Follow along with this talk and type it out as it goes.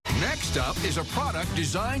Next up is a product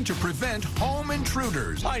designed to prevent home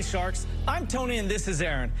intruders. Hi, Sharks. I'm Tony and this is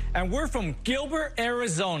Aaron. And we're from Gilbert,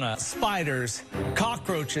 Arizona. Spiders,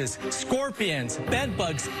 cockroaches, scorpions,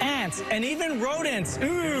 bedbugs, ants, and even rodents.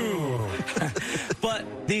 Ooh. But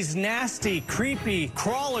these nasty, creepy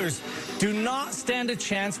crawlers do not stand a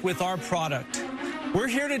chance with our product. We're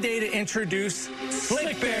here today to introduce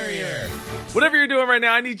Slick Barrier. Whatever you're doing right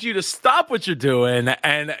now, I need you to stop what you're doing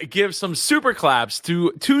and give some super claps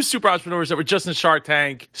to two super entrepreneurs that were just in Shark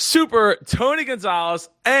Tank, Super Tony Gonzalez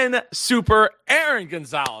and Super Aaron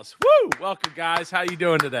Gonzalez. Woo! Welcome, guys. How you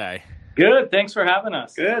doing today? Good. Thanks for having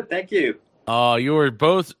us. Good. Thank you. You were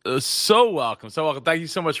both so welcome. So welcome. Thank you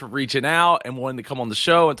so much for reaching out and wanting to come on the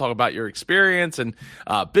show and talk about your experience and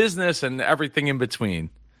business and everything in between.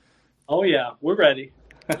 Oh, yeah. We're ready.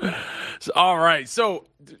 All right. So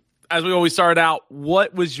as we always start out,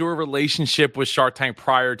 what was your relationship with Shark Tank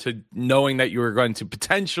prior to knowing that you were going to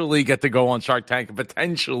potentially get to go on Shark Tank and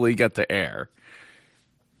potentially get to air?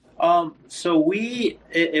 So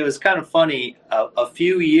it was kind of funny. A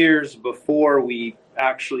few years before we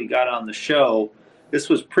actually got on the show, this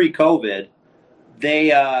was pre-COVID,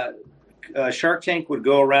 Shark Tank would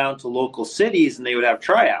go around to local cities and they would have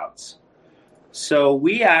tryouts. So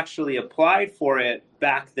we actually applied for it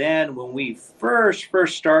back then when we first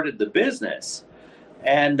started the business,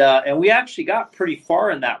 and we actually got pretty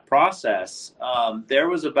far in that process. There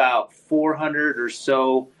was about 400 or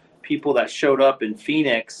so people that showed up in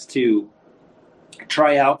Phoenix to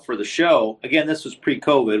try out for the show. Again, this was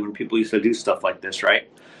pre-COVID when people used to do stuff like this, right?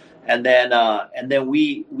 And then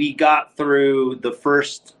we got through the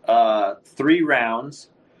first 3 rounds.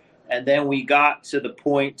 And then we got to the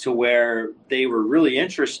point to where they were really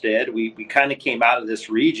interested. We kind of came out of this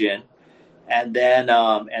region, and then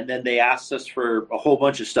they asked us for a whole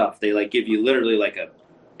bunch of stuff. They give you literally a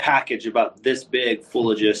package about this big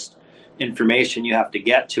full of just information you have to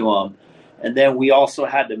get to them. And then we also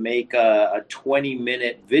had to make a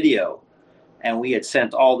 20-minute video, and we had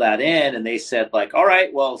sent all that in, and they said all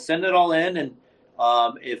right, well, send it all in, and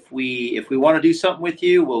if we want to do something with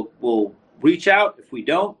you, we'll reach out. If we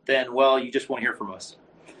don't, then, well, you just won't hear from us.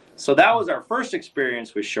 So that was our first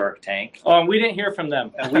experience with Shark Tank. Oh, and we didn't hear from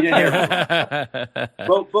them. And we didn't hear from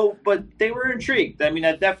them. But they were intrigued. I mean,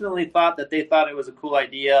 I definitely thought that they thought it was a cool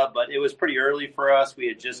idea, but it was pretty early for us. We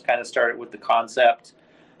had just kind of started with the concept.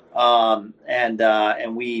 So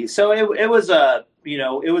it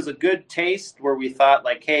was a good taste where we thought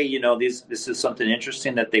hey, this is something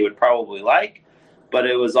interesting that they would probably like. But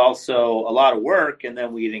it was also a lot of work, and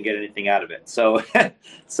then we didn't get anything out of it. So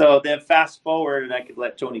then fast forward, and I could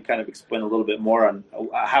let Tony kind of explain a little bit more on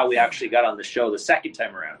how we actually got on the show the second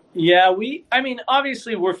time around. Yeah,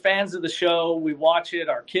 obviously we're fans of the show. We watch it.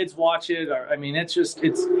 Our kids watch it.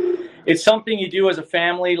 It's something you do as a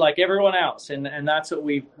family like everyone else. And that's what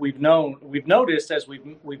we've noticed as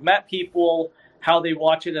we've met people, how they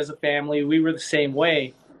watch it as a family. We were the same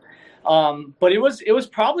way. But it was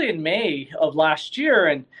probably in May of last year,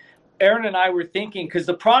 and Aaron and I were thinking, because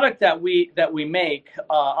the product that we make,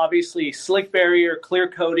 obviously Slick Barrier, clear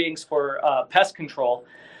coatings for pest control,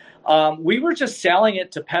 we were just selling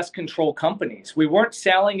it to pest control companies. We weren't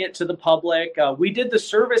selling it to the public. We did the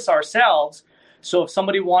service ourselves, so if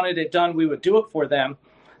somebody wanted it done, we would do it for them.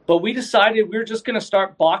 But we decided we were just going to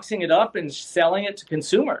start boxing it up and selling it to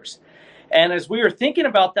consumers. And as we were thinking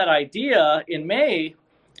about that idea in May,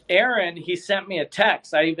 Aaron, he sent me a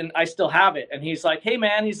text. I still have it. And he's like, hey,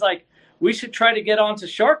 man, we should try to get onto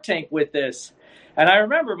Shark Tank with this. And I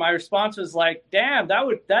remember my response was damn,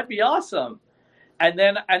 that'd be awesome. And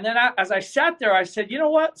then as I sat there, I said, you know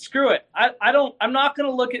what? Screw it. I'm not going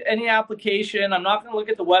to look at any application. I'm not going to look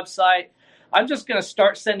at the website. I'm just going to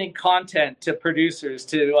start sending content to producers,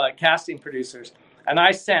 to casting producers. And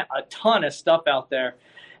I sent a ton of stuff out there.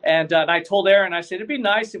 And I told Aaron, I said, it'd be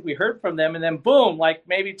nice if we heard from them. And then boom,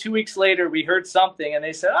 maybe 2 weeks later, we heard something. And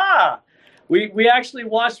they said, we actually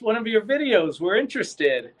watched one of your videos. We're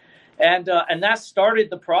interested. And that started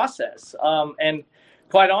the process. And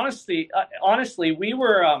quite honestly, we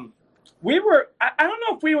were, I don't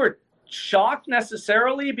know if we were shocked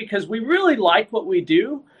necessarily, because we really like what we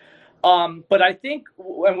do. But I think,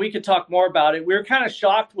 and we could talk more about it, we were kind of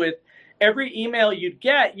shocked with every email you'd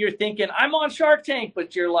get. You're thinking, I'm on Shark Tank,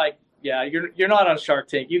 but you're like, yeah, you're not on Shark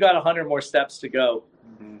Tank. You got 100 more steps to go.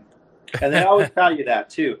 Mm-hmm. And they always tell you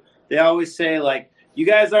that too. They always say you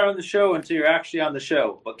guys are on the show until you're actually on the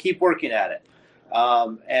show, but keep working at it.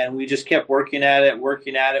 And we just kept working at it.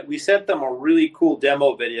 We sent them a really cool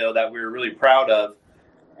demo video that we were really proud of.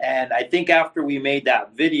 And I think after we made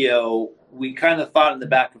that video, we kind of thought in the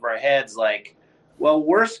back of our heads, well,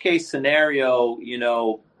 worst case scenario,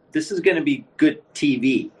 this is going to be good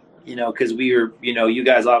TV, because we were, you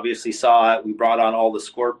guys obviously saw it. We brought on all the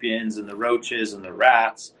scorpions and the roaches and the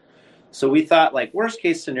rats. So we thought, like, worst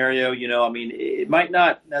case scenario, it might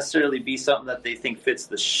not necessarily be something that they think fits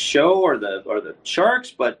the show or the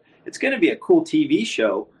sharks, but it's going to be a cool TV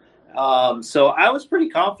show. So I was pretty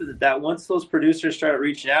confident that once those producers started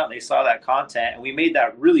reaching out and they saw that content and we made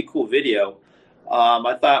that really cool video,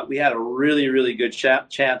 I thought we had a really, really good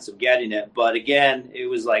chance of getting it. But again, it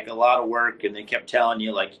was like a lot of work, and they kept telling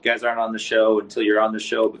you, like, you guys aren't on the show until you're on the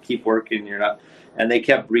show, but keep working. You're not. And they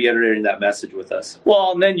kept reiterating that message with us.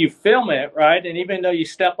 Well, and then you film it, right? And even though you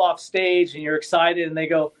step off stage and you're excited and they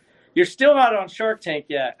go, you're still not on Shark Tank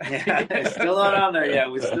yet. Yeah, still not on there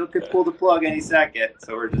yet. We still could pull the plug any second.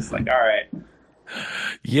 So we're just like, all right.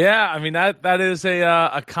 Yeah, I mean that is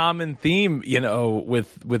a common theme,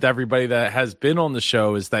 with everybody that has been on the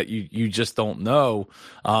show, is that you just don't know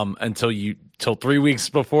until 3 weeks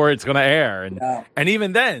before it's going to air, and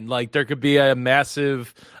even then, like, there could be a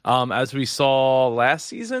massive, as we saw last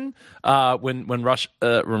season, when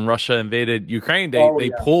Russia invaded Ukraine,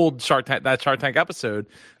 they pulled that Shark Tank episode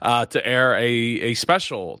to air a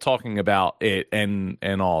special talking about it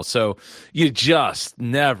and all. So you just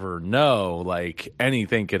never know, like,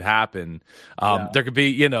 anything could happen. There could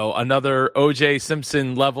be, another O.J.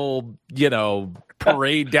 Simpson level,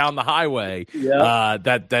 parade down the highway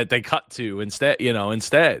that they cut to instead.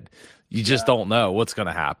 You just don't know what's going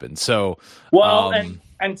to happen. So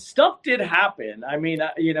and stuff did happen. I mean,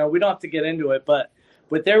 we don't have to get into it, but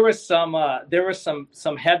there was some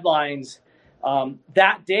headlines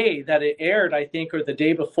that day that it aired, I think, or the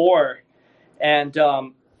day before, and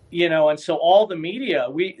and so all the media,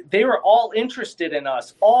 they were all interested in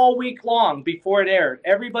us all week long before it aired.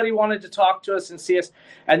 Everybody wanted to talk to us and see us.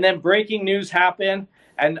 And then breaking news happened,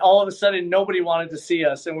 and all of a sudden nobody wanted to see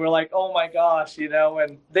us. And we're like, oh my gosh,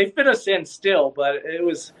 and they fit us in still, but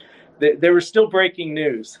they were still breaking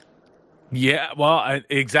news. Yeah, well,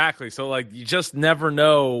 exactly. So, like, you just never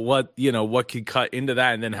know what could cut into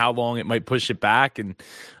that, and then how long it might push it back, and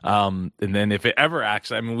then if it ever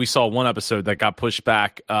actually, I mean, we saw one episode that got pushed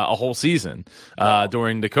back a whole season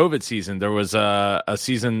during the COVID season. There was a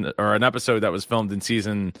season or an episode that was filmed in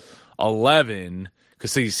season 11,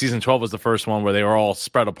 because season 12 was the first one where they were all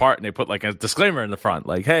spread apart, and they put like a disclaimer in the front,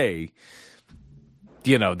 like, hey,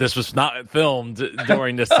 this was not filmed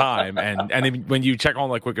during this time. And when you check on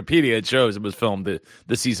like Wikipedia, it shows it was filmed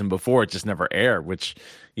the season before. It just never aired, which,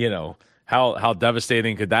 how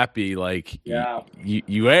devastating could that be? Like, you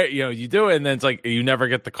do it, and then it's like you never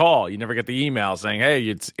get the call, you never get the email saying, hey,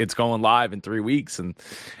 it's going live in 3 weeks, and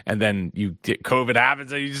then COVID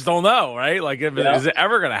happens, and you just don't know, right? Like, is it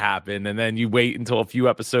ever going to happen? And then you wait until a few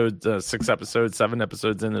episodes, 6 episodes, 7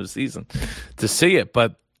 episodes into the season to see it.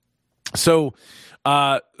 But so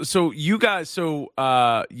you guys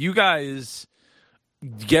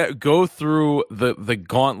go through the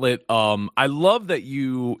gauntlet. I love that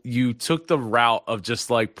you took the route of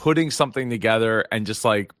just like putting something together and just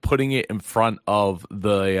like putting it in front of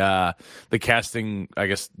the casting, I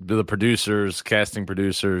guess, the producers, casting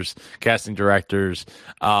directors,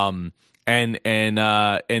 and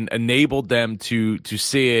enabled them to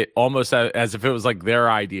see it almost as if it was like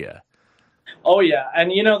their idea. Oh yeah,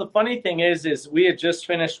 and the funny thing is we had just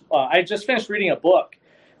finished. I just finished reading a book,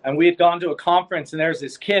 and we had gone to a conference, and there's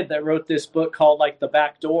this kid that wrote this book called like The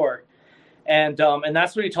Back Door, and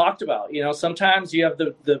that's what he talked about. Sometimes you have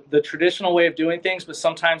the traditional way of doing things, but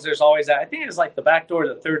sometimes there's always that. I think it's like the back door,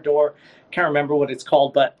 the third door. Can't remember what it's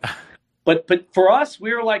called, but for us,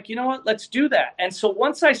 we were like, you know what, let's do that. And so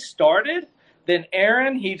once I started, then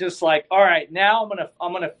Aaron, he just like, all right, now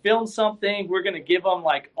I'm gonna film something. We're gonna give them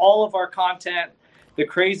like all of our content, the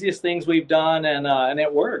craziest things we've done, and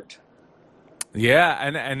it worked. Yeah,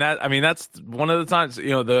 and that, I mean, that's one of the times,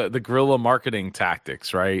 the guerrilla marketing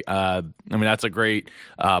tactics, right? I mean, that's a great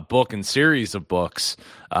book and series of books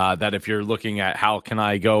that if you're looking at how can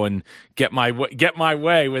I go and get my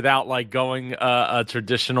way without like going a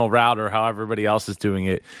traditional route or how everybody else is doing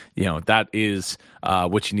it, that is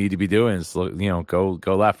what you need to be doing is go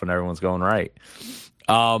left when everyone's going right.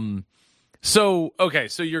 So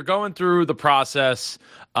you're going through the process.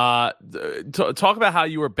 Talk about how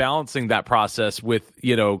you were balancing that process with,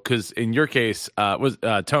 because in your case, was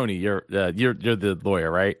Tony, you're the lawyer,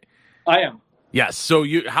 right? I am. Yes. So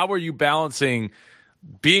how were you balancing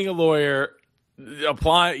being a lawyer,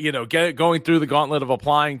 applying, going through the gauntlet of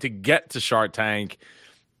applying to get to Shark Tank,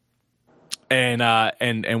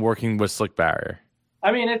 and working with Slick Barrier?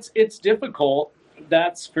 I mean, it's difficult,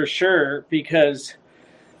 that's for sure, because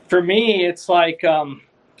for me, it's like, I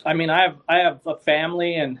have a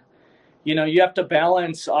family, and you have to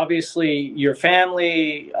balance obviously your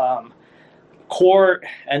family, court,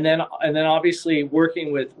 and then obviously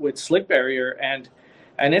working with Slick Barrier, and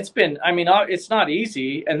it's been, it's not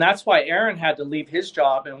easy, and that's why Aaron had to leave his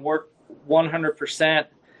job and work 100%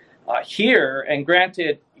 here. And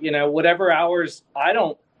granted, whatever hours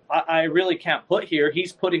I really can't put here,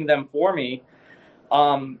 he's putting them for me.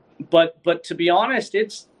 But to be honest,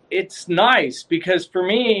 it's nice, because for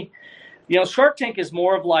me, Shark Tank is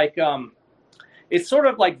more of like, it's sort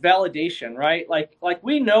of like validation, right? Like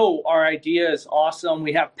we know our idea is awesome.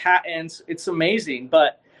 We have patents. It's amazing.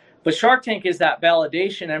 But Shark Tank is that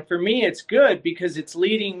validation. And for me, it's good because it's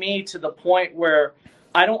leading me to the point where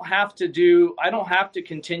I don't have to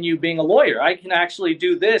continue being a lawyer. I can actually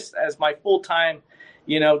do this as my full-time,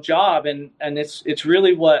 job. And it's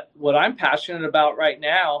really what I'm passionate about right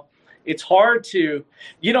now. It's hard to,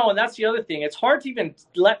 and that's the other thing. It's hard to even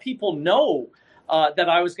let people know that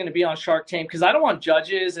I was going to be on Shark Tank, because I don't want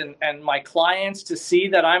judges and my clients to see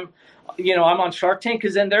that I'm on Shark Tank,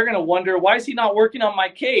 because then they're going to wonder, why is he not working on my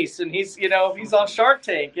case? And he's on Shark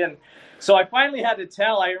Tank. And so I finally had to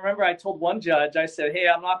tell. I remember I told one judge, I said, hey,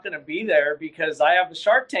 I'm not going to be there because I have the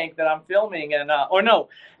Shark Tank that I'm filming. And or no,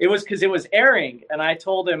 it was because it was airing. And I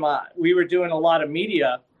told him we were doing a lot of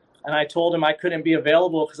media. And I told him I couldn't be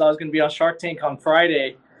available because I was going to be on Shark Tank on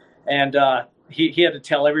Friday. And he had to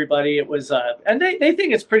tell everybody. It was, and they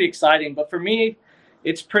think it's pretty exciting. But for me,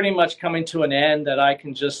 it's pretty much coming to an end that I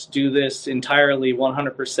can just do this entirely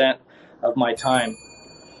 100% of my time.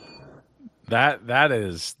 That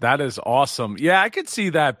is awesome. Yeah, I could see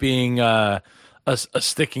that being a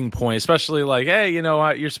sticking point, especially like, hey,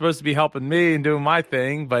 you're supposed to be helping me and doing my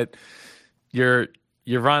thing, but you're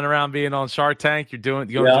running around being on Shark Tank. You're going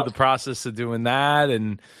through the process of doing that,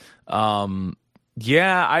 and I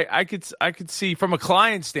could see from a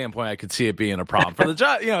client standpoint, I could see it being a problem. For the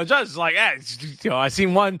judge, judge is like, I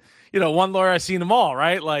seen one lawyer, I seen them all,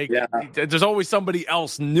 right? Like, there's always somebody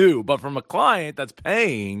else new. But from a client that's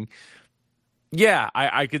paying,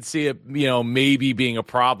 I could see it, maybe being a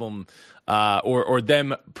problem. Or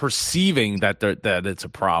them perceiving that it's a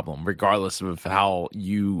problem, regardless of how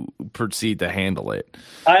you proceed to handle it.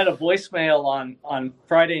 I had a voicemail on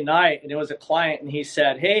Friday night, and it was a client, and he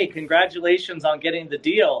said, hey, congratulations on getting the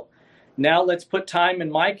deal. Now let's put time in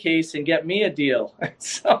my case and get me a deal.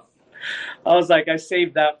 So I was like, I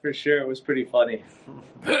saved that for sure. It was pretty funny.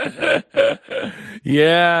 I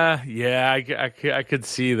could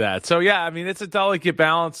see that. So it's a delicate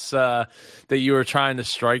balance that you were trying to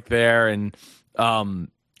strike there. And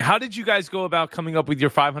how did you guys go about coming up with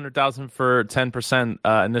your $500,000 for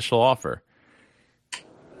 10% initial offer?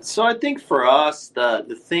 So I think for us,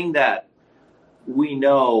 the thing that we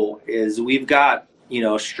know is we've got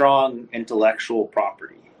strong intellectual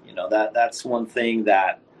property. That's one thing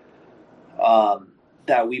that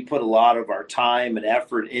we put a lot of our time and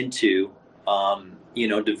effort into,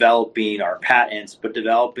 developing our patents, but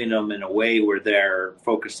developing them in a way where they're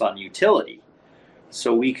focused on utility.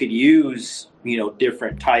 So we could use,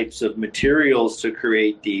 different types of materials to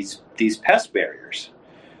create these pest barriers.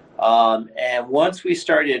 And once we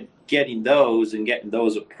started getting those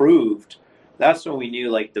approved, that's when we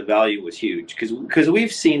knew the value was huge, because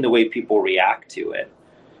we've seen the way people react to it.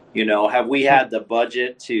 Have we had the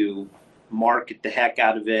budget to market the heck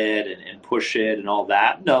out of it and push it and all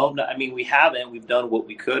that? No, we haven't. We've done what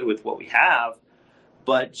we could with what we have,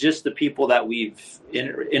 but just the people that we've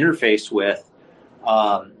interfaced with,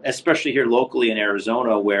 especially here locally in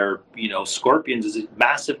Arizona, where scorpions is a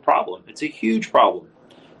massive problem. It's a huge problem.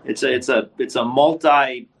 It's a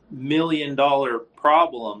multi-million-dollar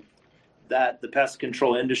problem that the pest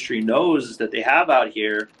control industry knows that they have out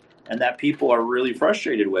here, and that people are really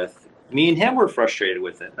frustrated with. Me and him were frustrated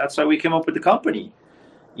with it. That's why we came up with the company.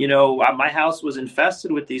 My house was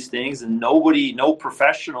infested with these things, and no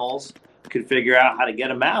professionals could figure out how to get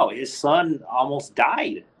him out. His son almost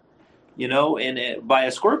died, by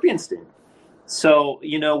a scorpion sting. So,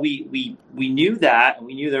 we knew that, and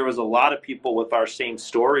we knew there was a lot of people with our same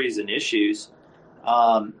stories and issues.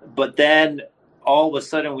 But then all of a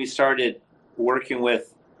sudden we started working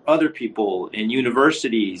with other people in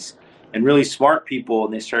universities and really smart people,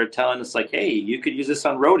 and they started telling us hey, you could use this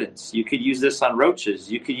on rodents, you could use this on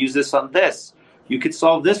roaches, you could use this on this, you could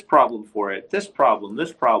solve this problem for it, this problem.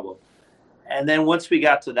 And then once we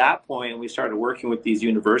got to that point and we started working with these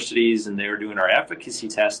universities and they were doing our efficacy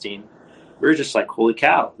testing, we were just like, holy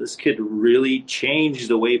cow, this could really change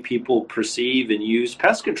the way people perceive and use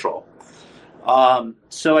pest control.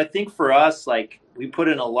 So I think for us, we put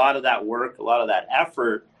in a lot of that work, a lot of that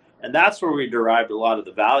effort, and that's where we derived a lot of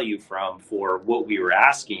the value from for what we were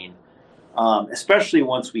asking, especially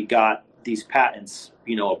once we got these patents,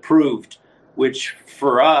 approved. Which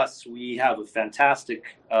for us, we have a fantastic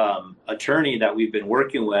attorney that we've been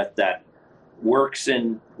working with that works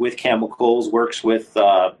with chemicals, works with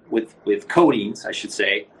coatings, I should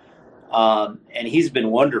say, and he's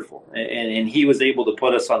been wonderful. And he was able to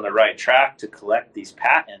put us on the right track to collect these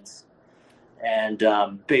patents, and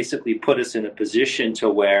basically put us in a position to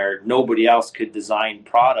where nobody else could design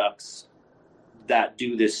products that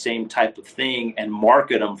do this same type of thing and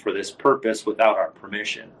market them for this purpose without our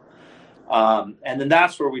permission. And then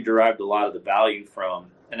that's where we derived a lot of the value from.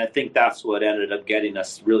 And I think that's what ended up getting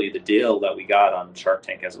us really the deal that we got on Shark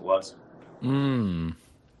Tank as it was.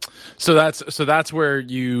 So that's where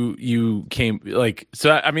you came, like,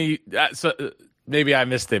 so, I mean, so maybe I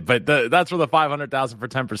missed it, but that's where the 500,000 for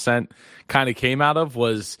 10% kind of came out of,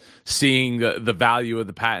 was seeing the value of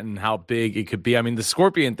the patent and how big it could be. I mean, the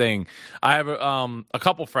scorpion thing, I have a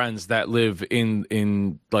couple friends that live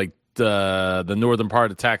in like the northern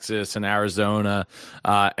part of Texas and Arizona,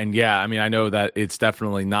 and yeah, I mean, I know that it's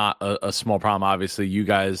definitely not a small problem. Obviously, you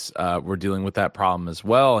guys were dealing with that problem as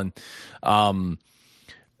well, and I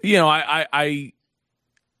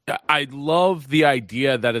love the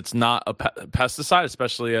idea that it's not a pesticide,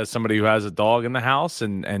 especially as somebody who has a dog in the house,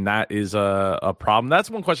 and that is a problem. That's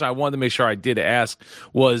one question I wanted to make sure I did ask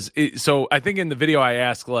was, so I think in the video I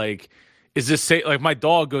asked, like, is this safe? Like, my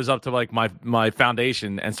dog goes up to like my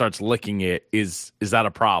foundation and starts licking it. Is that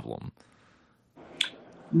a problem?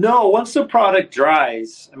 No, once the product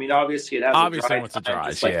dries, I mean, obviously it has obviously a dry once it time,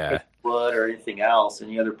 dries, just like yeah, wood or anything else.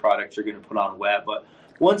 Any other product you're going to put on wet, but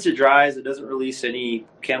once it dries, it doesn't release any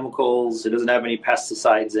chemicals. It doesn't have any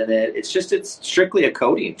pesticides in it. It's strictly a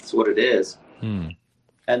coating. That's what it is. And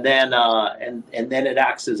then and then it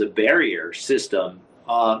acts as a barrier system.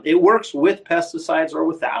 It works with pesticides or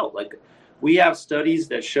without. Like, we have studies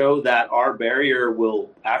that show that our barrier will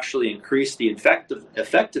actually increase the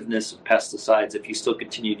effectiveness of pesticides if you still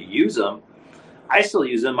continue to use them. I still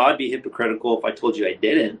use them. I'd be hypocritical if I told you I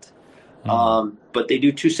didn't. But they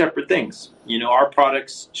do two separate things. Our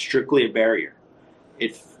product's strictly a barrier.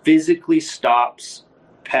 It physically stops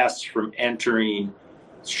pests from entering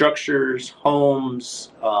structures,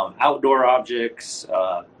 homes, outdoor objects,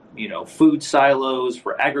 food silos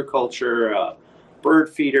for agriculture, bird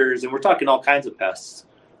feeders, and we're talking all kinds of pests: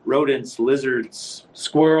 rodents, lizards,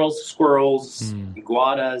 squirrels,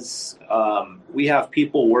 iguanas. We have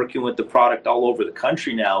people working with the product all over the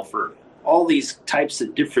country now for all these types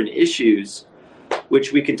of different issues,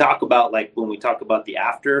 which we can talk about, like when we talk about the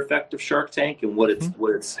after effect of Shark Tank and what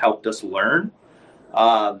it's helped us learn.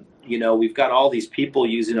 We've got all these people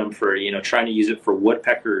using them for, trying to use it for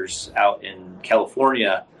woodpeckers out in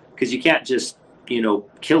California, because you can't just,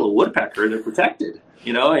 kill a woodpecker. They're protected,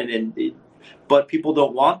 but people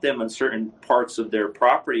don't want them in certain parts of their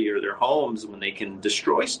property or their homes when they can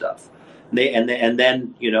destroy stuff. And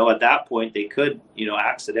then, at that point they could,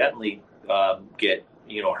 accidentally get,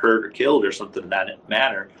 hurt or killed or something in that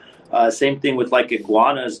manner. Same thing with like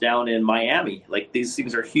iguanas down in Miami. Like, these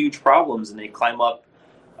things are huge problems, and they climb up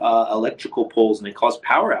electrical poles and they cause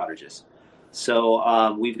power outages.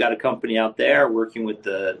 So we've got a company out there working with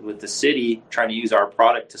the city, trying to use our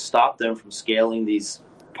product to stop them from scaling these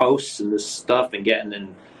posts and this stuff and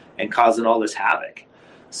getting and causing all this havoc.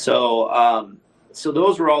 So so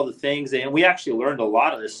those were all the things, and we actually learned a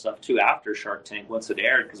lot of this stuff too after Shark Tank once it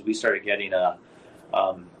aired, because we started getting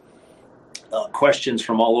questions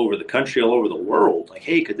from all over the country, all over the world, like,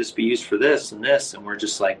 hey, could this be used for this and this? And we're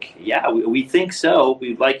just like, yeah, we think so.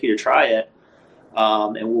 We'd like you to try it,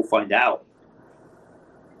 and we'll find out.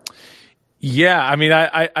 Yeah, I mean,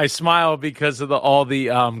 I smile because of all the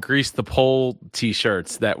Grease the Pole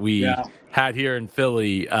T-shirts that we had here in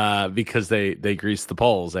Philly, because they grease the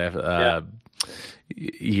poles.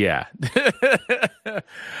 Yeah.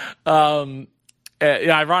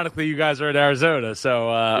 Ironically, you guys are in Arizona, so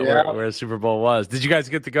where Super Bowl was. Did you guys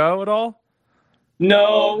get to go at all?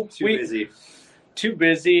 No, Too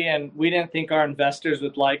busy, and we didn't think our investors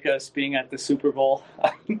would like us being at the Super Bowl.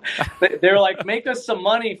 They were like, make us some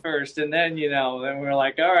money first, and then, then we're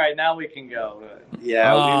like, all right, now we can go.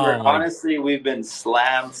 Yeah, we've been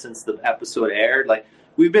slammed since the episode aired. Like,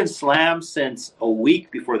 we've been slammed since a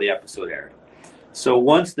week before the episode aired. So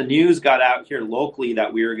once the news got out here locally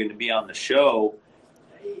that we were going to be on the show,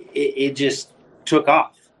 it just took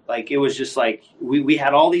off. Like, it was just like, we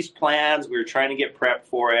had all these plans. We were trying to get prepped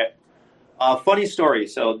for it. Funny story.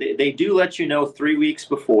 So they do let you know 3 weeks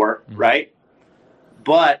before, right?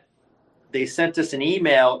 But they sent us an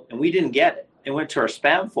email and we didn't get it. It went to our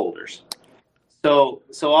spam folders. So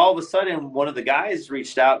all of a sudden, one of the guys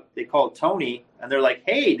reached out. They called Tony, and they're like,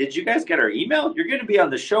 "Hey, did you guys get our email? You're going to be on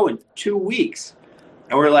the show in 2 weeks."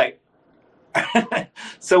 And we're like,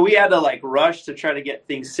 so we had to like rush to try to get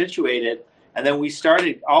things situated. And then we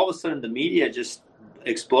started. All of a sudden, the media just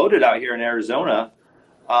exploded out here in Arizona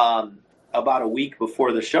about a week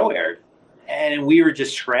before the show aired, and we were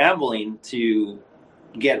just scrambling to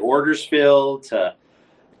get orders filled, to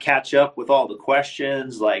catch up with all the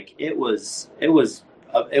questions. Like it was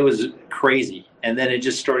crazy. And then it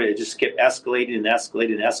just kept escalating and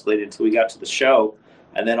escalating and escalating until we got to the show,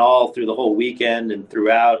 and then all through the whole weekend and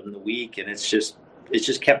throughout in the week. And it's just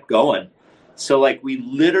kept going. So like we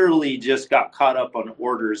literally just got caught up on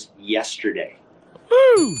orders yesterday.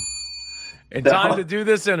 Woo! In time to do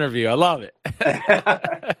this interview. I love it.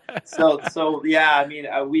 So yeah, I mean,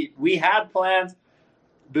 we had plans.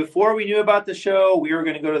 Before we knew about the show, we were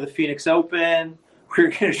going to go to the Phoenix Open. We were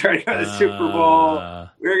going to try to go to the Super Bowl.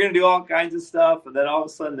 We were going to do all kinds of stuff. And then all of a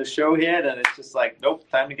sudden the show hit, and it's just like, nope,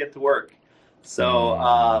 time to get to work.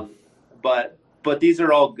 So, but these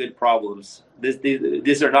are all good problems.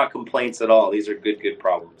 These are not complaints at all. These are good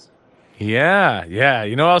problems. Yeah.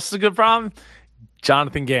 You know what else is a good problem?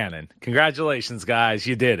 Jonathan Gannon. Congratulations, guys.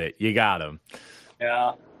 You did it. You got him.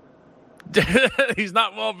 Yeah. He's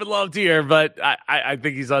not well beloved here, but I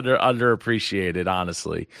think he's underappreciated,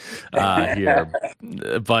 honestly, here.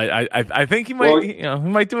 But I think he might, he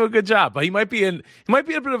might do a good job. But he might be a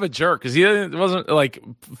bit of a jerk because he wasn't like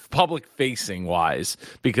public facing wise,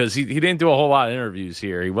 because he didn't do a whole lot of interviews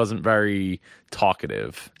here. He wasn't very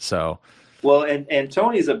talkative. So, well, and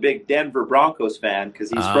Tony's a big Denver Broncos fan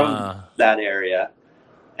because he's from that area.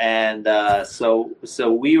 And so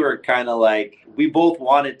we were kind of like, we both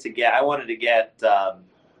wanted to get. I wanted to get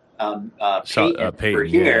Peyton for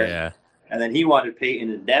here, yeah. And then he wanted Peyton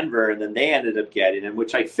in Denver, and then they ended up getting him,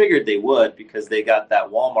 which I figured they would because they got that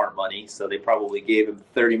Walmart money, so they probably gave him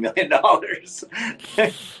 $30 million.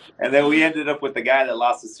 And then we ended up with the guy that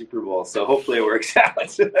lost the Super Bowl, so hopefully it works out.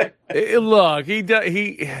 Look, he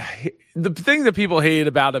the thing that people hated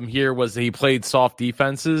about him here was that he played soft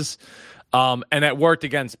defenses. And it worked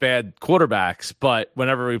against bad quarterbacks, but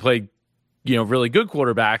whenever we played, really good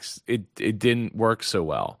quarterbacks, it didn't work so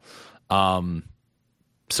well.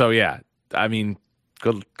 So yeah, I mean,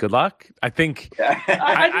 good luck. I think.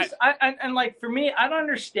 And like for me, I don't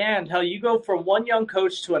understand how you go from one young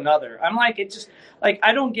coach to another. I'm like, it just like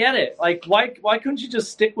I don't get it. Like why couldn't you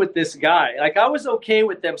just stick with this guy? Like I was okay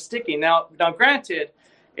with them sticking. Now granted,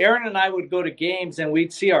 Aaron and I would go to games and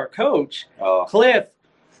we'd see our coach Cliff.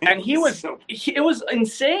 And it was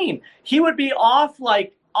insane. He would be off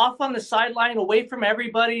on the sideline, away from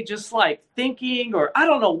everybody, just like thinking, or I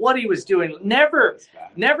don't know what he was doing. Never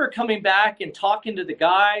coming back and talking to the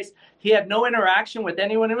guys. He had no interaction with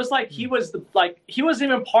anyone. It was like he wasn't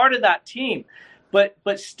even part of that team. But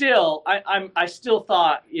still, I still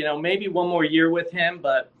thought, maybe one more year with him,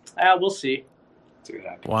 but we'll see.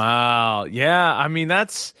 Wow. Yeah. I mean,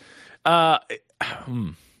 that's.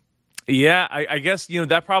 Yeah, I guess,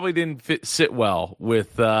 that probably didn't sit well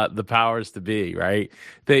with the powers to be, right?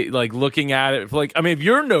 They like looking at it like, I mean, if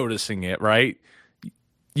you're noticing it, right,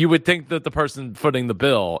 you would think that the person footing the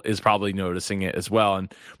bill is probably noticing it as well.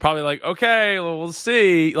 And probably like, okay, well, we'll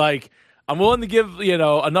see. Like, I'm willing to give,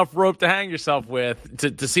 enough rope to hang yourself with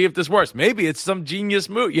to see if this works. Maybe it's some genius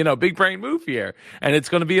move, big brain move here, and it's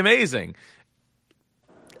going to be amazing.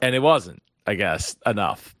 And it wasn't, I guess,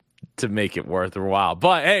 enough to make it worth a while.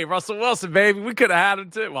 But hey, Russell Wilson, baby, we could have had him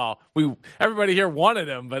too. Well, everybody here wanted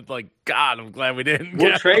him, but like, God, I'm glad we didn't.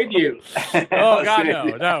 We'll trade you. Oh God,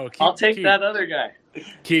 no. I'll take that other guy.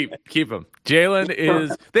 Keep him. Jalen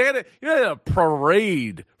is. They had a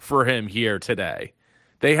parade for him here today.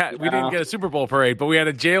 We didn't get a Super Bowl parade, but we had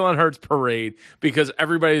a Jalen Hurts parade because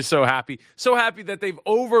everybody's so happy that they've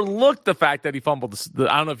overlooked the fact that he fumbled.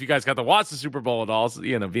 I don't know if you guys got to watch the Super Bowl at all,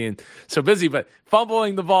 being so busy, but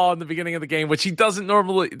fumbling the ball in the beginning of the game, which he doesn't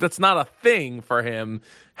normally. That's not a thing for him.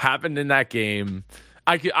 Happened in that game.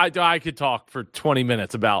 I could talk for 20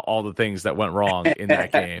 minutes about all the things that went wrong in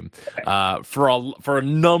that game for a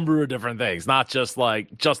number of different things, not just the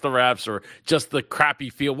refs or just the crappy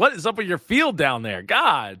field. What is up with your field down there?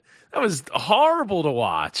 God, that was horrible to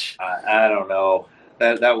watch. I don't know.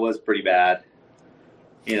 That was pretty bad.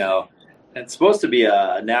 It's supposed to be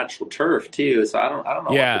a natural turf too, so I don't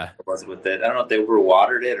know what it was with it. I don't know if they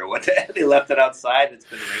overwatered it or what they left it outside. It's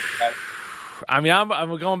been raining. I mean, I'm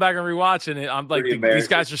going back and rewatching it. I'm like, these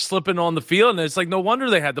guys are slipping on the field, and it's like no wonder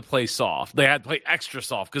they had to play soft. They had to play extra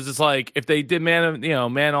soft because it's like if they did man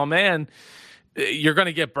on man, you're going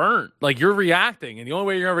to get burnt. Like, you're reacting, and the only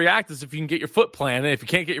way you're going to react is if you can get your foot planted. If you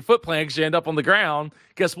can't get your foot planted because you end up on the ground,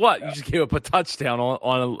 guess what? You just gave up a touchdown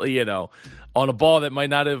on a ball that might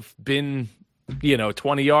not have been,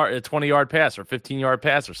 20-yard pass or 15-yard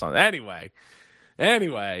pass or something.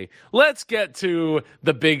 Anyway, let's get to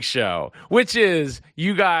the big show, which is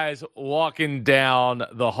you guys walking down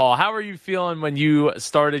the hall. How are you feeling when you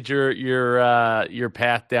started your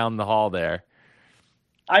path down the hall there?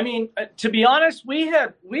 I mean, to be honest, we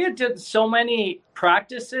had did so many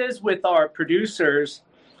practices with our producers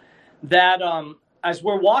that as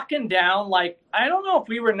we're walking down, like, I don't know if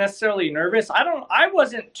we were necessarily nervous. I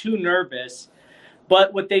wasn't too nervous,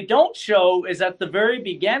 but what they don't show is at the very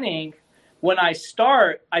beginning, when I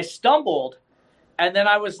stumbled, and then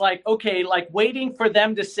I was like, okay, like waiting for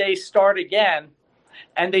them to say start again,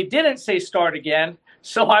 and they didn't say start again.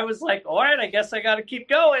 So I was like, all right, I guess I got to keep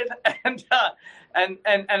going. And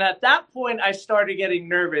at that point, I started getting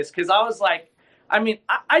nervous because I was like, I mean,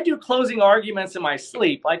 I do closing arguments in my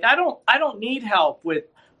sleep. Like, I don't need help with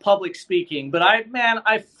public speaking, but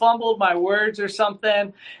I fumbled my words or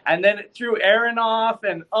something, and then it threw Aaron off,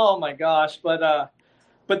 and oh my gosh. But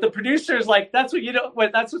the producers, like, that's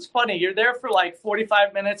what's funny. You're there for like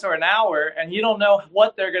 45 minutes or an hour, and you don't know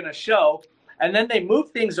what they're going to show. And then they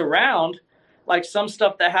move things around, like some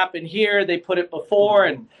stuff that happened here, they put it before.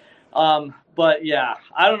 And, but yeah,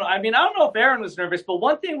 I don't know. I mean, I don't know if Aaron was nervous, but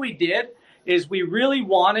one thing we did is we really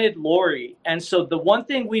wanted Lori. And so the one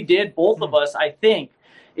thing we did, both of us, I think,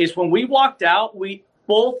 is when we walked out, we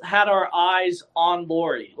both had our eyes on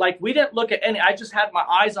Lori. Like, we didn't look at I just had my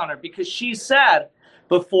eyes on her because she said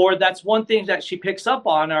before, that's one thing that she picks up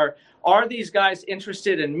on are these guys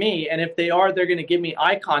interested in me? And if they are, they're going to give me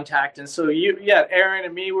eye contact. And so Aaron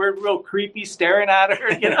and me, we're real creepy staring at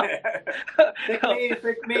her,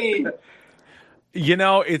 Pick me.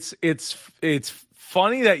 It's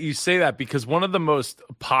funny that you say that because one of the most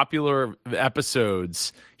popular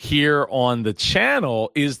episodes here on the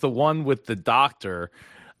channel is the one with the doctor,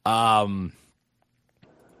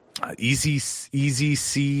 Easy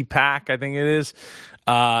C Pack, I think it is.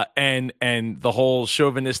 And the whole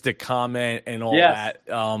chauvinistic comment and all that.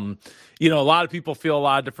 A lot of people feel a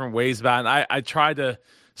lot of different ways about it. And I try to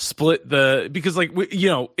split because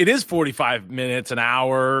it is 45 minutes, an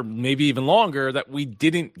hour, maybe even longer that we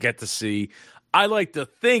didn't get to see. I like to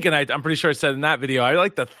think, and I'm pretty sure I said in that video, I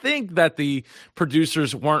like to think that the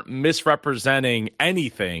producers weren't misrepresenting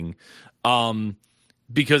anything,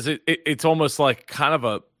 because it's almost like kind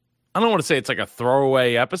of I don't want to say it's like a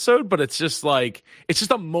throwaway episode, but it's just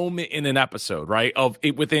a moment in an episode, right? Of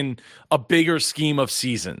it within a bigger scheme of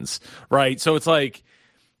seasons, right? So it's like,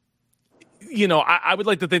 I would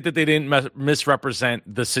like to think that they didn't misrepresent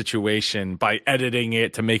the situation by editing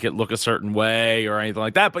it to make it look a certain way or anything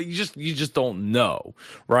like that. But you just don't know,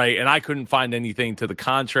 right? And I couldn't find anything to the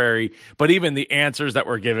contrary. But even the answers that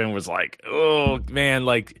were given was like, oh man,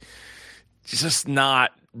 like just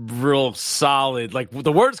not real solid. Like,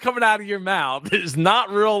 the words coming out of your mouth is not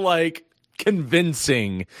real like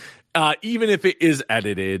convincing, even if it is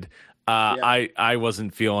edited. I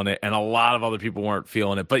wasn't feeling it, and a lot of other people weren't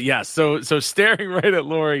feeling it. But yeah, so staring right at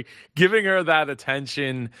Lori, giving her that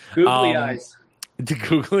attention, googly eyes. The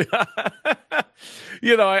googly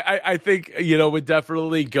I think would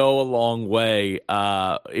definitely go a long way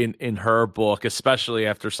in her book, especially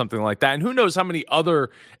after something like that. And who knows how many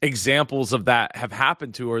other examples of that have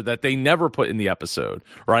happened to her that they never put in the episode,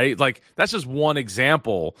 right? Like, that's just one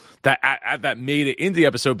example that made it into the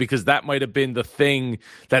episode, because that might have been the thing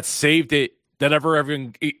that saved it,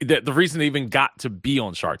 the reason it even got to be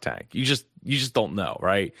on Shark Tank. You just don't know,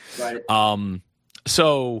 right? Right.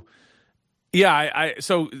 So yeah,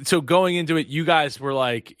 so going into it, you guys were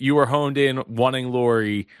like, you were honed in wanting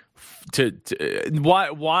Lori to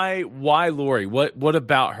why Lori? What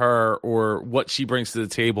about her or what she brings to the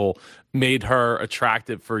table made her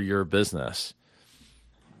attractive for your business?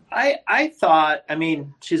 I thought, I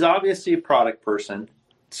mean, she's obviously a product person,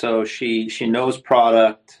 so she knows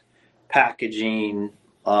product, packaging,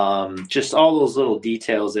 just all those little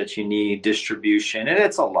details that you need, distribution, and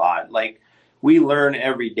it's a lot. Like, we learn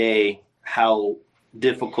every day how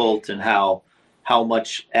difficult and how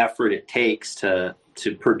much effort it takes to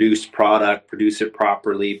produce product, produce it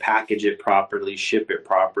properly, package it properly, ship it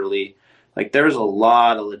properly. Like, there's a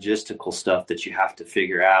lot of logistical stuff that you have to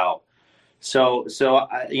figure out. So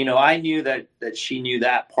I knew that she knew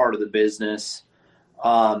that part of the business.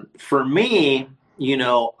 For me,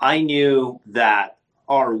 I knew that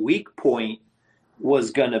our weak point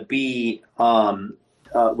was going to be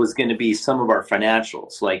some of our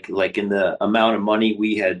financials, like in the amount of money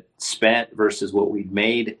we had spent versus what we'd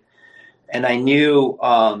made. And I knew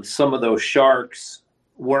some of those sharks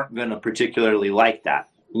weren't going to particularly like that.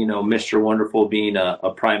 You know, Mr. Wonderful being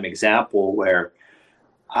a prime example where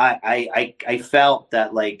I felt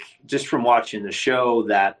that, like, just from watching the show,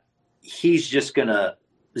 that he's just going to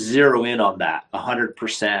zero in on that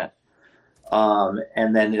 100%.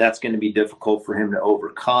 And then that's going to be difficult for him to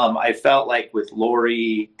overcome. I felt like with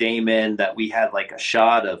Lori, Damon, that we had like a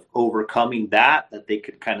shot of overcoming that they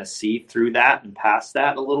could kind of see through that and past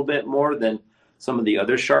that a little bit more than some of the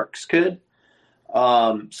other sharks could.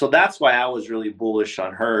 So that's why I was really bullish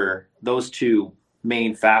on her. Those two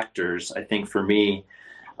main factors, I think, for me.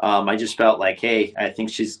 I just felt like, hey, I think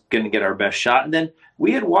she's going to get our best shot. And then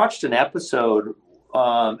we had watched an episode,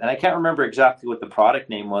 and I can't remember exactly what the product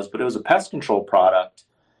name was, but it was a pest control product.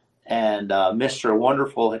 And Mr.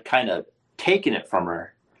 Wonderful had kind of taken it from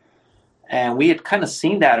her. And we had kind of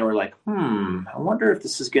seen that, and we're like, I wonder if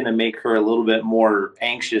this is going to make her a little bit more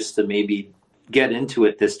anxious to maybe get into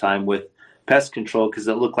it this time with pest control, because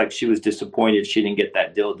it looked like she was disappointed she didn't get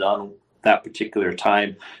that deal done that particular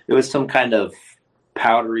time. It was some kind of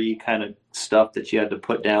powdery kind of stuff that you had to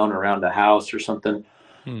put down around a house or something,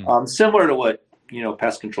 similar to what, you know,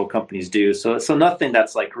 pest control companies do. So nothing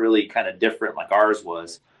that's like really kind of different like ours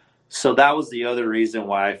was. So that was the other reason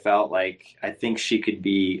why I felt like I think she could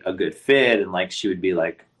be a good fit, and like she would be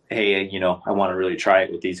like, hey, you know, I want to really try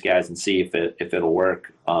it with these guys and see if it'll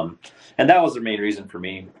work. And that was the main reason for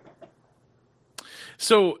me.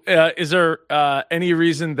 So is there any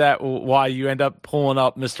reason that why you end up pulling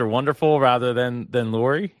up Mr. Wonderful rather than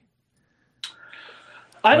Lori?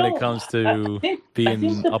 When it comes to I think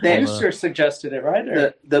the up producer suggested it, right?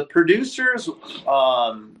 Or? The producers,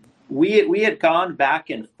 we had gone back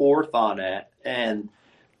and forth on it, and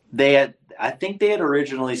I think they had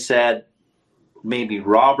originally said maybe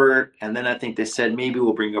Robert, and then I think they said maybe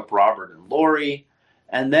we'll bring up Robert and Lori,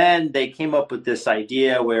 and then they came up with this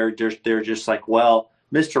idea where they're just like, well,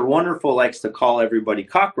 Mr. Wonderful likes to call everybody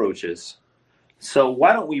cockroaches, so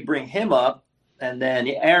why don't we bring him up? And then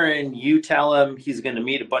Aaron, you tell him he's going to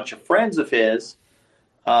meet a bunch of friends of his,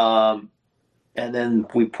 and then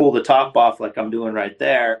we pull the top off like I'm doing right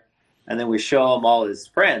there, and then we show him all his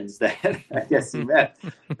friends that I guess he met.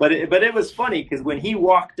 But it was funny because when he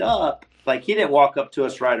walked up, like he didn't walk up to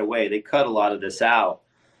us right away. They cut a lot of this out.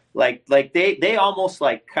 Like they almost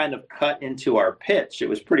like kind of cut into our pitch. It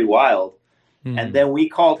was pretty wild. And then we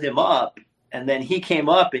called him up, and then he came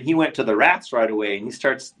up and he went to the rats right away, and he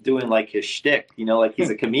starts doing like his shtick, you know, like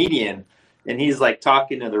he's a comedian, and he's like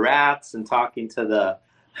talking to the rats and talking to the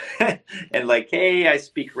and like, hey, I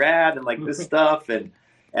speak rat and like this stuff, and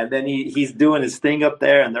then he's doing his thing up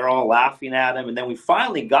there, and they're all laughing at him, and then we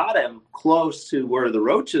finally got him close to where the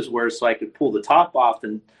roaches were so I could pull the top off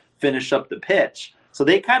and finish up the pitch. So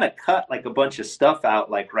they kind of cut like a bunch of stuff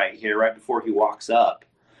out like right here, right before he walks up.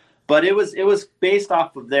 But it was based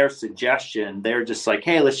off of their suggestion. They're just like,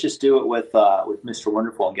 hey, let's just do it with Mr.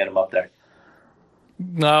 Wonderful and get him up there.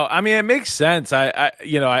 No, I mean, it makes sense. I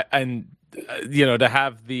to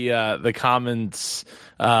have the comments,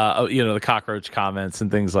 the cockroach comments and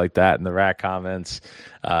things like that, and the rat comments,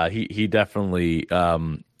 he definitely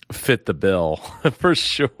fit the bill for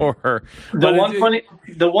sure. The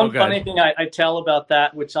one funny thing I tell about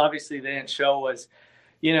that, which obviously they didn't show, was,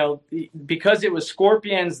 you know, because it was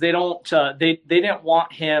scorpions, they didn't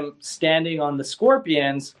want him standing on the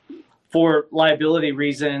scorpions for liability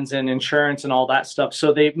reasons and insurance and all that stuff.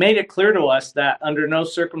 So they made it clear to us that under no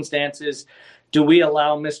circumstances do we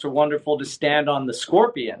allow Mr. Wonderful to stand on the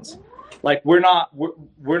scorpions. Like we're not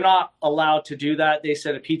allowed to do that. They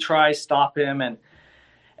said if he tries, stop him.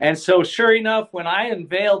 And so sure enough, when I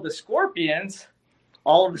unveiled the scorpions,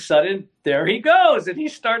 all of a sudden, there he goes, and he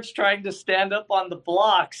starts trying to stand up on the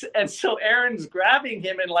blocks. And so Aaron's grabbing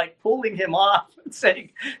him and like pulling him off and saying,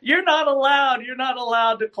 you're not allowed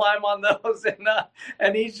to climb on those.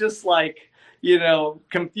 And he's just like, you know,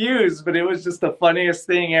 confused, but it was just the funniest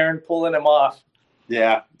thing, Aaron pulling him off.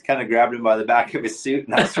 Yeah, kind of grabbed him by the back of his suit,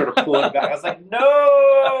 and I sort of pulled him back. I was like,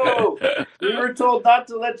 no, we were told not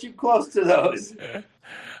to let you close to those.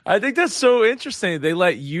 I think that's so interesting. They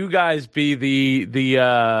let you guys be the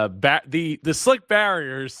slick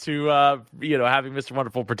barriers to having Mr.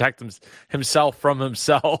 Wonderful protect himself from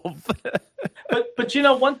himself. but you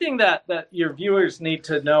know, one thing that your viewers need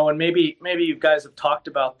to know, and maybe you guys have talked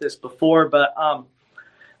about this before, but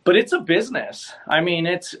it's a business. I mean,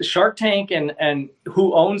 it's Shark Tank and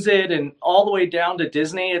who owns it, and all the way down to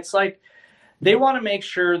Disney. It's like, they want to make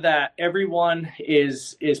sure that everyone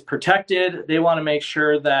is protected. They want to make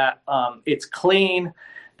sure that it's clean,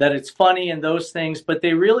 that it's funny and those things. But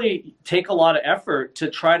they really take a lot of effort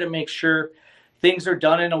to try to make sure things are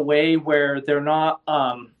done in a way where they're not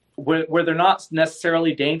where they're not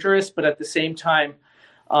necessarily dangerous, but at the same time,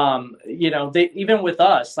 they, even with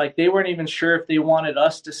us, like they weren't even sure if they wanted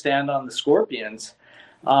us to stand on the scorpions,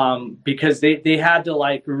 because they had to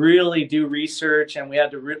like really do research, and we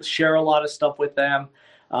had to share a lot of stuff with them.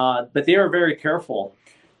 But they were very careful.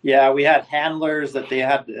 Yeah, we had handlers that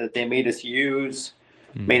they made us use,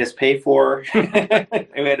 made us pay for. We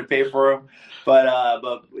had to pay for them,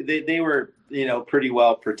 but they were pretty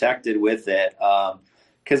well protected with it.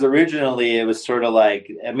 Because originally it was sort of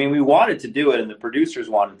like, I mean, we wanted to do it, and the producers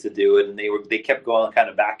wanted to do it, and they kept going kind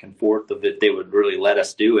of back and forth of if they would really let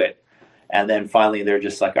us do it. And then finally they're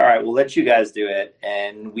just like, all right, we'll let you guys do it,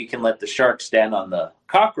 and we can let the sharks stand on the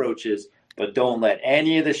cockroaches, but don't let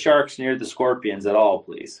any of the sharks near the scorpions at all,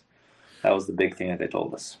 please. That was the big thing that they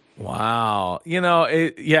told us. Wow. I mean,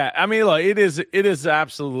 look, it is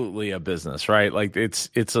absolutely a business, right? Like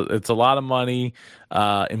it's a lot of money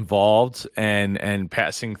involved and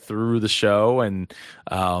passing through the show. And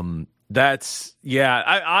obviously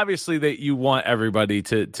that you want everybody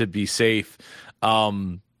to be safe.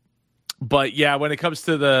 But yeah, when it comes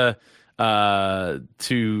to the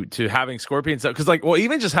to having scorpions, because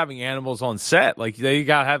even just having animals on set, like they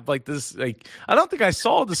gotta have like this, like I don't think I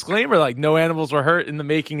saw a disclaimer like no animals were hurt in the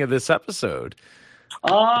making of this episode.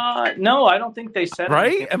 No, I don't think they said.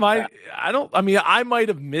 Right? I might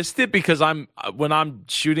have missed it because when I'm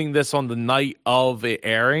shooting this on the night of it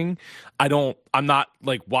airing, I'm not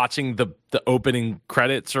like watching the opening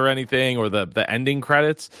credits or anything, or the ending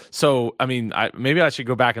credits. So, I mean, maybe I should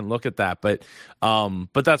go back and look at that. But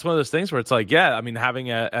that's one of those things where it's like, yeah, I mean, having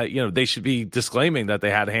they should be disclaiming that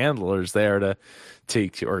they had handlers there to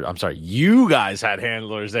take, or I'm sorry, you guys had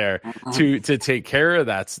handlers there to take care of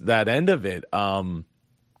that end of it.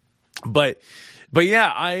 But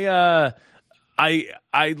yeah,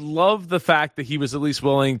 I love the fact that he was at least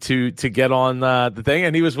willing to get on the thing,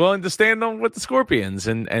 and he was willing to stand on with the scorpions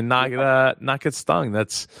and not get stung.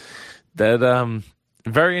 That's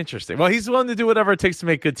very interesting. Well, he's willing to do whatever it takes to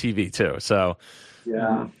make good TV too. So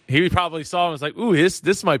yeah, he probably saw and was like, "Ooh,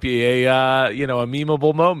 this might be a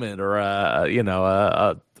memeable moment, or a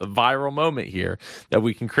viral moment here that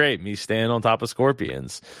we can create. Me standing on top of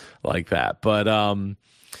scorpions like that." But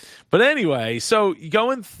anyway, so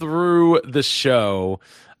going through the show,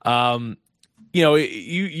 you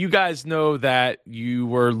guys know that you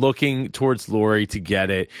were looking towards Lori to get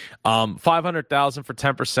it. $500,000 for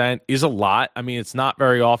 10% is a lot. I mean, it's not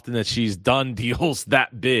very often that she's done deals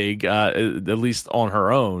that big, at least on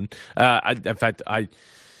her own. In fact, I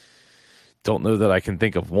don't know that I can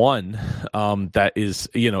think of one that is,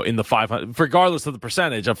 in the 500, regardless of the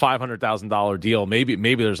percentage, a $500,000 deal.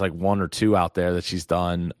 Maybe there's like one or two out there that she's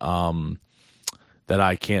done that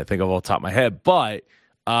I can't think of off the top of my head. But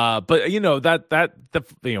once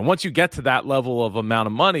you get to that level of amount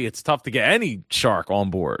of money, it's tough to get any shark on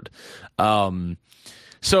board. So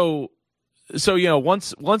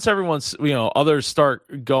once everyone's others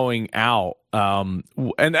start going out,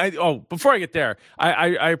 before I get there,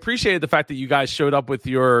 I appreciated the fact that you guys showed up with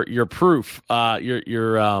your proof, what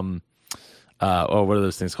are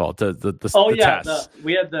those things called? The tests.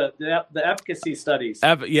 We had the efficacy studies.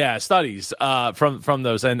 Studies from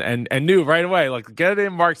those, and knew right away, like, get it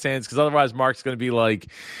in Mark's hands, because otherwise Mark's going to be like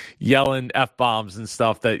yelling F-bombs and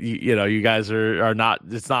stuff that you guys are not,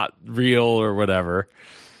 it's not real or whatever.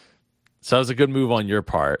 So that was a good move on your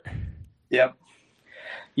part. Yep.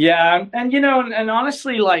 Yeah, and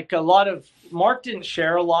honestly, like a lot of Mark didn't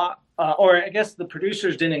share a lot, or I guess the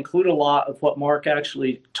producers didn't include a lot of what Mark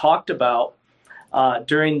actually talked about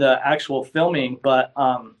during the actual filming, but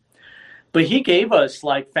he gave us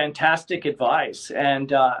like fantastic advice,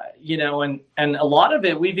 and and a lot of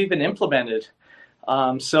it we've even implemented.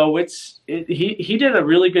 So he did a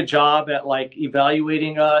really good job at like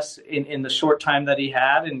evaluating us in the short time that he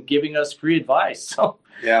had and giving us free advice. So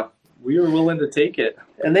yeah, we were willing to take it.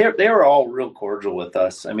 And they were all real cordial with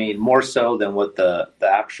us. I mean, more so than what the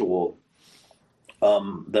actual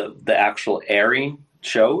the actual airing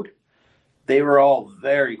showed. They were all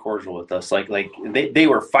very cordial with us. Like they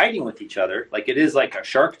were fighting with each other. Like it is like a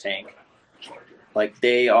Shark Tank. Like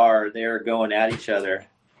they're going at each other.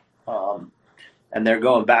 And they're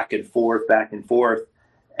going back and forth.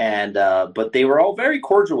 And but they were all very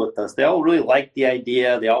cordial with us. They all really liked the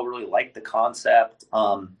idea. They all really liked the concept.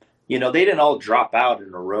 They didn't all drop out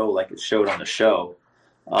in a row like it showed on the show.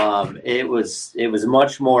 It was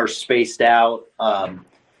much more spaced out.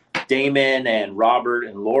 Damon and Robert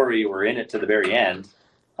and Lori were in it to the very end.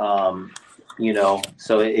 So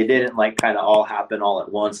it didn't like kind of all happen all at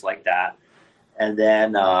once like that. And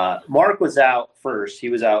then Mark was out first. He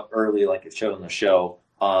was out early, like it showed on the show.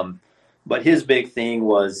 But his big thing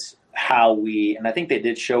was how we, and I think they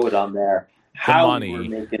did show it on there, how we were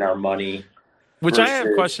making our money. Which I have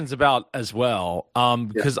questions about as well,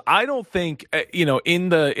 because I don't think, in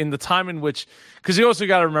the time in which, because you also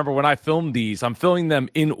got to remember when I film these, I'm filming them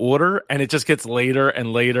in order, and it just gets later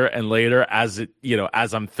and later and later as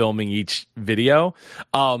as I'm filming each video.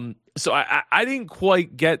 So I didn't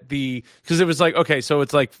quite get because it was like, okay, so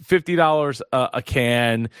it's like $50 a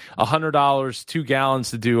can, $100 2 gallons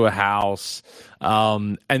to do a house,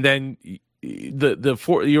 and then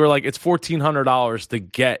you were like, it's $1,400 to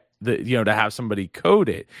get to have somebody code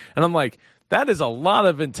it. And I'm like, that is a lot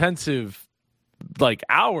of intensive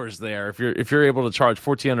hours there. If you're able to charge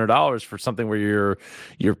 $1,400 for something where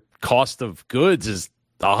your cost of goods is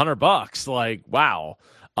 $100, like, wow.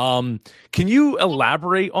 Can you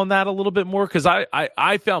elaborate on that a little bit more? Because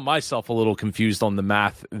I found myself a little confused on the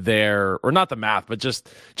math there, or not the math, but just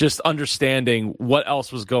understanding what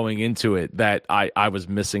else was going into it that I was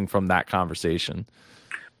missing from that conversation.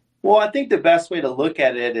 Well, I think the best way to look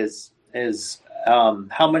at it is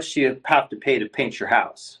how much do you have to pay to paint your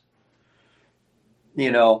house?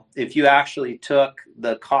 If you actually took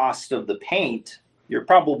the cost of the paint, you're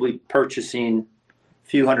probably purchasing a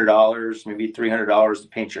few $100s, maybe $300 to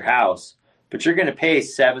paint your house, but you're going to pay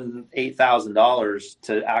 $7,000-8,000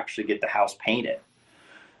 to actually get the house painted.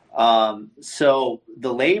 So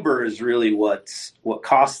the labor is really what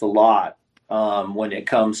costs a lot when it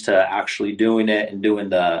comes to actually doing it and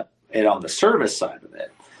doing it on the service side of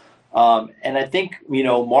it. And I think,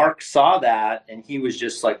 Mark saw that and he was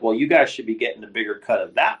just like, well, you guys should be getting a bigger cut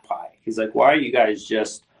of that pie. He's like, why are you guys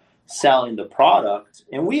just selling the product?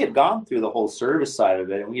 And we had gone through the whole service side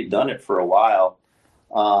of it and we had done it for a while.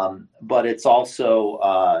 But it's also,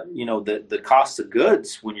 the cost of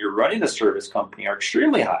goods when you're running a service company are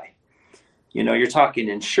extremely high. You're talking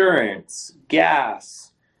insurance,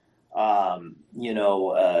 gas, labor,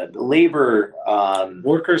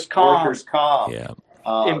 workers' comp, yeah,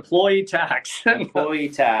 employee tax.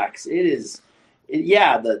 It is,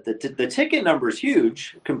 the ticket number is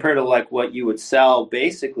huge compared to like what you would sell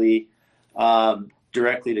basically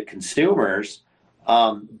directly to consumers.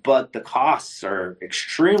 But the costs are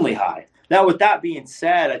extremely high. Now, with that being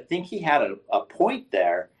said, I think he had a point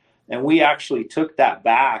there. And we actually took that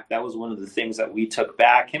back. That was one of the things that we took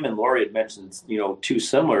back. Him and Lori had mentioned, two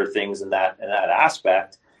similar things in that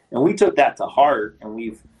aspect, and we took that to heart. And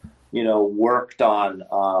we've, worked on,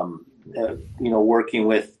 working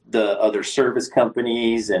with the other service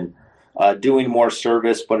companies and doing more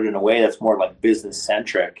service, but in a way that's more like business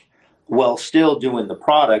centric, while still doing the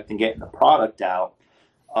product and getting the product out.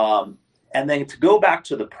 And then to go back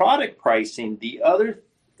to the product pricing, the other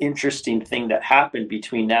interesting thing that happened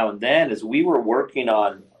between now and then is we were working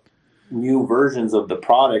on new versions of the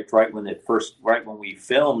product right when we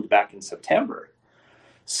filmed back in September.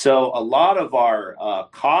 So a lot of our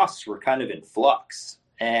costs were kind of in flux,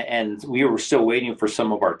 and we were still waiting for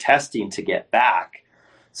some of our testing to get back.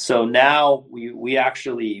 So now we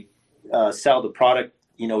actually sell the product,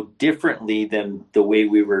 differently than the way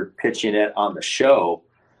we were pitching it on the show.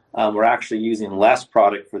 We're actually using less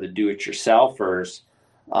product for the do-it-yourselfers.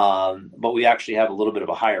 But we actually have a little bit of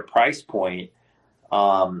a higher price point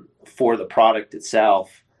for the product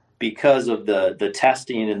itself because of the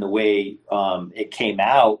testing and the way it came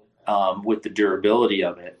out with the durability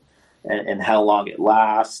of it and how long it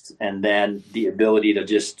lasts, and then the ability to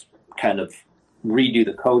just kind of redo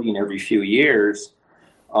the coating every few years,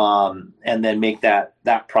 and then make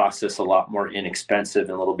that process a lot more inexpensive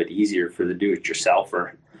and a little bit easier for the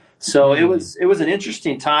do-it-yourselfer. So it was an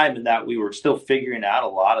interesting time in that we were still figuring out a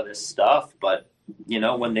lot of this stuff. But,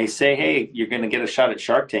 when they say, hey, you're going to get a shot at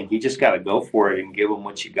Shark Tank, you just got to go for it and give them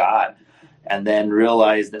what you got, and then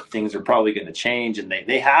realize that things are probably going to change. And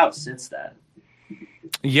they have since then.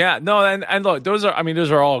 Yeah, no. And look, those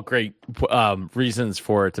are all great reasons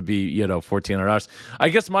for it to be, $1,400. I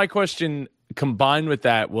guess my question combined with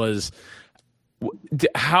that was,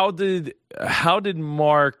 how did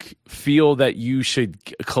Mark feel that you should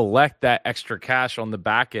collect that extra cash on the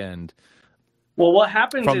back end? Well, what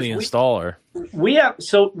happens from is the installer? We have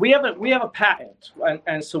a patent,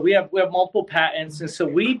 and so we have multiple patents, and so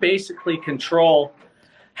we basically control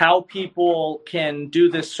how people can do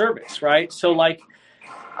this service, right? So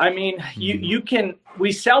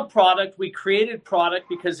we sell product, we created product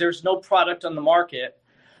because there's no product on the market.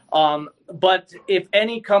 But if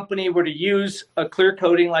any company were to use a clear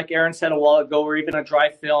coating, like Aaron said a while ago, or even a dry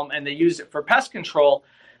film, and they use it for pest control,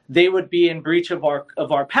 they would be in breach of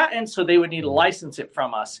our patent, so they would need to license it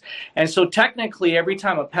from us. And so technically, every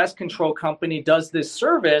time a pest control company does this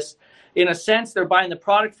service, in a sense, they're buying the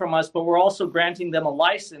product from us, but we're also granting them a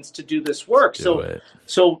license to do this work.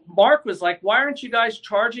 So Mark was like, why aren't you guys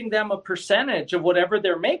charging them a percentage of whatever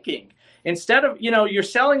they're making? Instead of, you're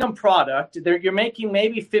selling them product, you're making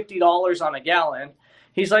maybe $50 on a gallon.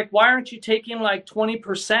 He's like, why aren't you taking like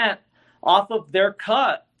 20% off of their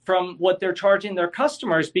cut from what they're charging their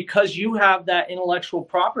customers, because you have that intellectual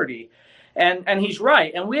property? And he's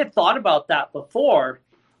right. And we had thought about that before.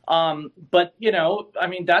 But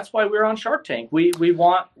that's why we're on Shark Tank. We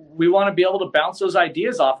want to be able to bounce those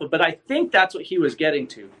ideas off of. But I think that's what he was getting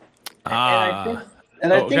to. I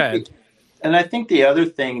think the other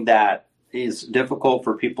thing that is difficult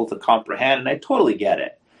for people to comprehend, and I totally get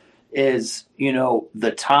it, is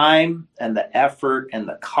the time and the effort and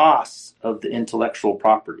the costs of the intellectual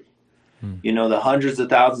property. The hundreds of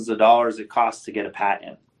thousands of dollars it costs to get a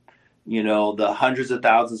patent. The hundreds of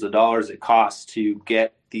thousands of dollars it costs to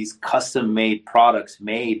get these custom-made products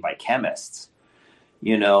made by chemists.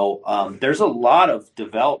 There's a lot of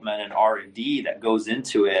development and R&D that goes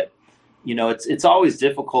into it. It's always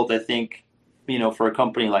difficult, I think, for a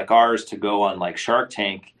company like ours to go on like Shark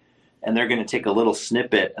Tank, and they're going to take a little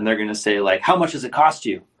snippet and they're going to say like, how much does it cost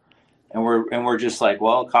you? And we're just like,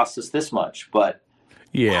 well, it costs us this much, but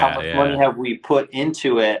how much money have we put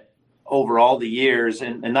into it over all the years,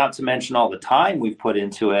 and not to mention all the time we've put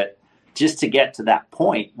into it just to get to that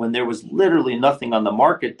point when there was literally nothing on the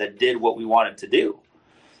market that did what we wanted to do.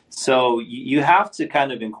 So you have to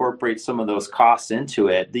kind of incorporate some of those costs into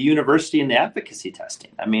it. The university and the efficacy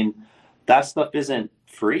testing. I mean, that stuff isn't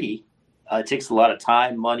free. It takes a lot of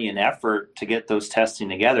time, money, and effort to get those testing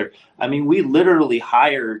together. I mean, we literally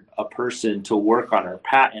hired a person to work on our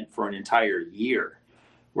patent for an entire year,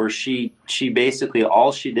 where she basically,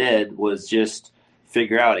 all she did was just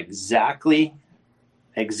figure out exactly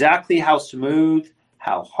how smooth,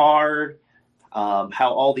 how hard,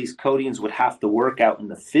 how all these coatings would have to work out in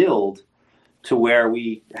the field, to where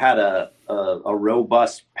we had a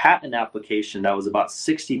robust patent application that was about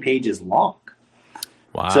 60 pages long.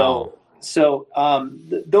 Wow. So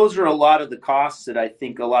those are a lot of the costs that I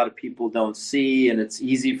think a lot of people don't see, and it's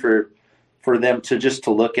easy for them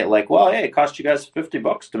to look at like, well, hey, it cost you guys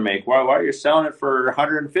 $50 to make. Why are you selling it for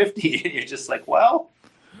 150? And you're just like, well,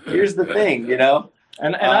 here's the thing,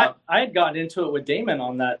 And I had gotten into it with Damon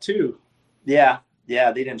on that too. Yeah,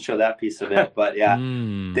 they didn't show that piece of it, but yeah,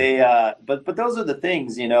 they. But those are the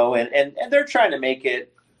things, and they're trying to make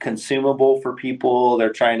it consumable for people.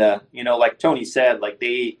 They're trying to, like Tony said, like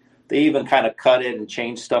they even kind of cut it and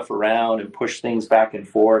change stuff around and push things back and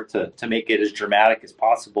forth to make it as dramatic as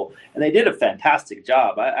possible. And they did a fantastic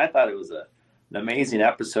job. I thought it was an amazing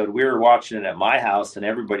episode. We were watching it at my house and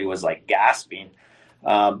everybody was like gasping,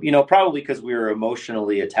 probably because we were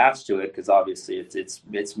emotionally attached to it, because obviously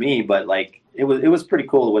it's me, but like it was pretty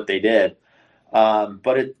cool what they did.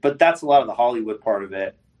 But that's a lot of the Hollywood part of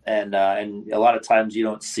it. And a lot of times you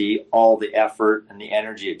don't see all the effort and the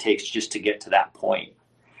energy it takes just to get to that point.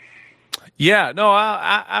 Yeah, no,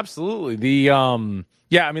 absolutely. I mean,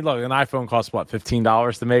 look, an iPhone costs what,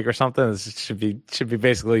 $15 to make or something? It should be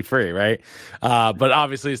basically free, right? But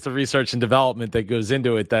obviously, it's the research and development that goes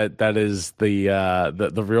into it that is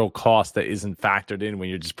the real cost that isn't factored in when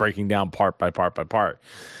you're just breaking down part by part by part.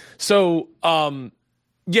 So, all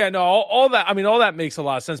that makes a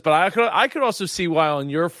lot of sense. But I could also see why on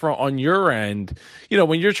your end,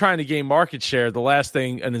 when you're trying to gain market share, the last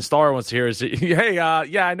thing an installer wants to hear is, hey,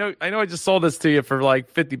 I know I just sold this to you for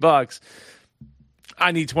like $50.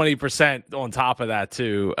 I need 20% on top of that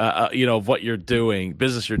too, of what you're doing,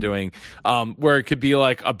 business you're doing, where it could be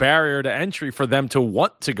like a barrier to entry for them to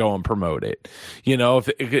want to go and promote it.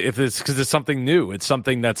 If it's because it's something new, it's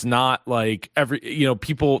something that's not like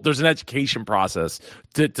people, there's an education process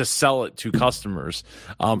to sell it to customers,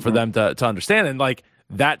 for them to understand. And like,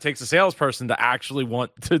 that takes a salesperson to actually want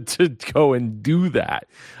to go and do that.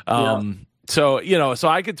 So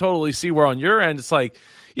I could totally see where on your end, it's like,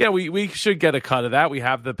 yeah, we should get a cut of that. We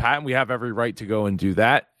have the patent. We have every right to go and do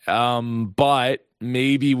that. But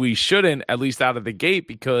maybe we shouldn't, at least out of the gate,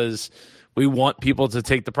 because we want people to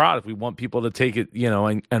take the product. We want people to take it,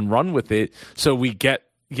 and run with it. So we get,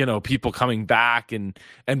 people coming back and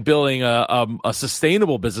building a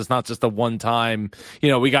sustainable business, not just a one-time,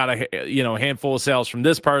 we got a handful of sales from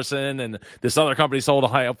this person and this other company sold a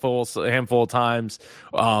handful of times.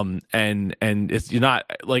 And it's, you're not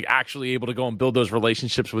like actually able to go and build those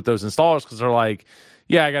relationships with those installers, because they're like,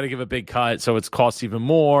 yeah, I got to give a big cut, so it's costs even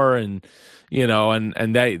more. And,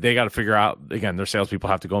 and they got to figure out, again, their salespeople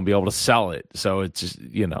have to go and be able to sell it. So it's just,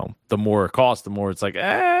 the more it costs, the more it's like,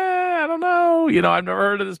 I don't know. I've never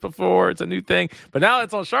heard of this before. It's a new thing. But now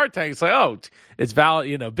it's on Shark Tank. It's like, oh, it's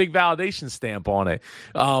valid, big validation stamp on it.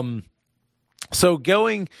 So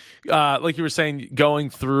going, like you were saying, going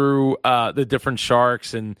through the different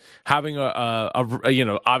sharks and having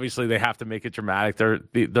obviously they have to make it dramatic.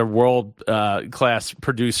 They're world class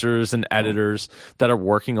producers and editors that are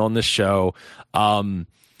working on this show.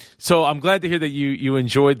 So I'm glad to hear that you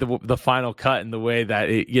enjoyed the final cut and the way that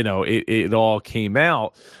it all came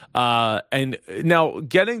out. And now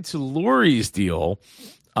getting to Lori's deal,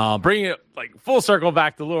 bringing it like full circle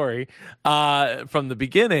back to Lori from the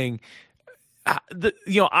beginning.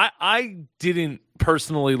 I didn't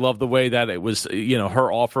personally love the way that it was,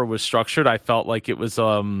 her offer was structured. I felt like it was,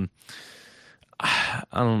 I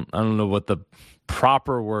don't know what the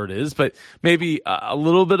proper word is, but maybe a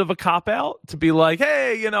little bit of a cop out to be like,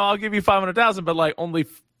 hey, I'll give you $500,000, but like only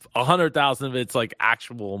 $100,000 of it's like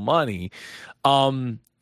actual money.